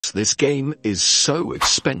This game is so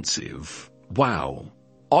expensive. Wow.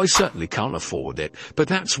 I certainly can't afford it, but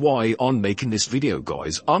that's why I'm making this video,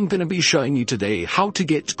 guys. I'm gonna be showing you today how to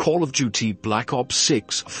get Call of Duty Black Ops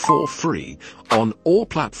 6 for free on all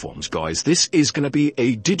platforms, guys. This is gonna be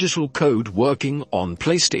a digital code working on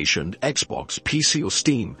PlayStation, Xbox, PC or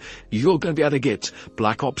Steam. You're gonna be able to get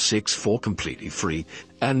Black Ops 6 for completely free,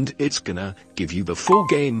 and it's gonna give you the full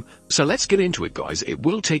game. So let's get into it, guys. It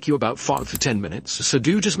will take you about 5 to 10 minutes, so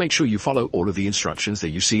do just make sure you follow all of the instructions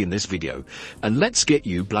that you see in this video, and let's get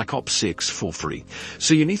you Black Ops 6 for free.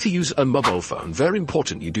 So you need to use a mobile phone. Very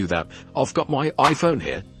important you do that. I've got my iPhone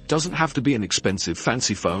here. Doesn't have to be an expensive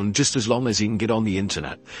fancy phone, just as long as you can get on the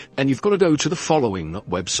internet. And you've got to go to the following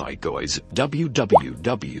website, guys.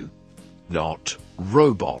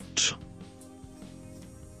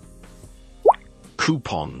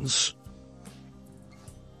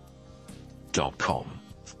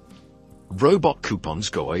 Robot coupons,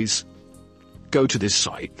 guys. Go to this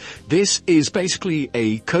site. This is basically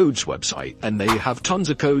a codes website, and they have tons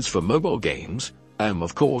of codes for mobile games,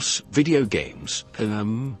 of course, video games,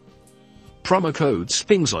 promo codes,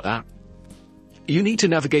 things like that. You need to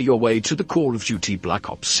navigate your way to the Call of Duty Black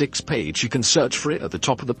Ops 6 page. You can search for it at the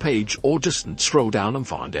top of the page or just scroll down and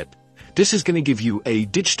find it. This is going to give you a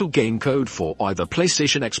digital game code for either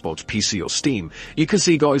PlayStation, Xbox, PC or Steam. You can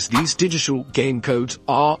see, guys, these digital game codes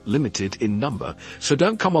are limited in number. So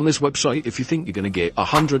don't come on this website if you think you're going to get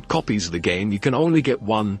 100 copies of the game. You can only get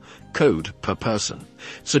one code per person.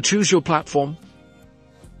 So choose your platform,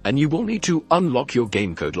 and you will need to unlock your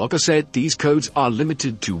game code. Like I said, these codes are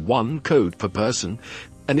limited to one code per person.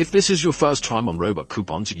 And if this is your first time on Robot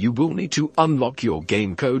Coupons, you will need to unlock your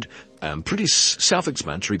game code. Pretty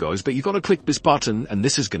self-explanatory, guys, but you've got to click this button and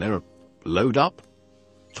this is going to load up.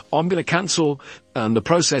 I'm going to cancel the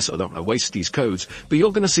process. I don't want to waste these codes, but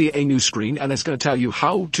you're going to see a new screen and it's going to tell you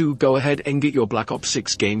how to go ahead and get your Black Ops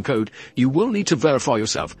 6 game code. You will need to verify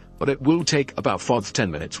yourself, but it will take about 5 to 10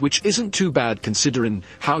 minutes, which isn't too bad considering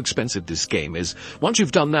how expensive this game is. Once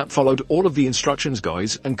you've done that, followed all of the instructions,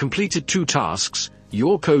 guys, and completed 2 tasks,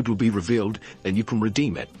 your code will be revealed and you can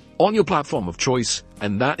redeem it on your platform of choice,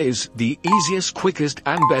 and that is the easiest, quickest,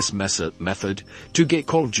 and best method to get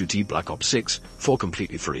Call of Duty Black Ops 6 for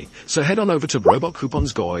completely free. So head on over to Robot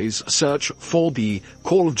Coupons, guys, search for the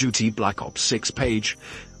Call of Duty Black Ops 6 page,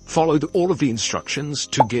 follow all of the instructions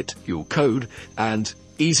to get your code, and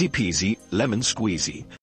easy peasy, lemon squeezy.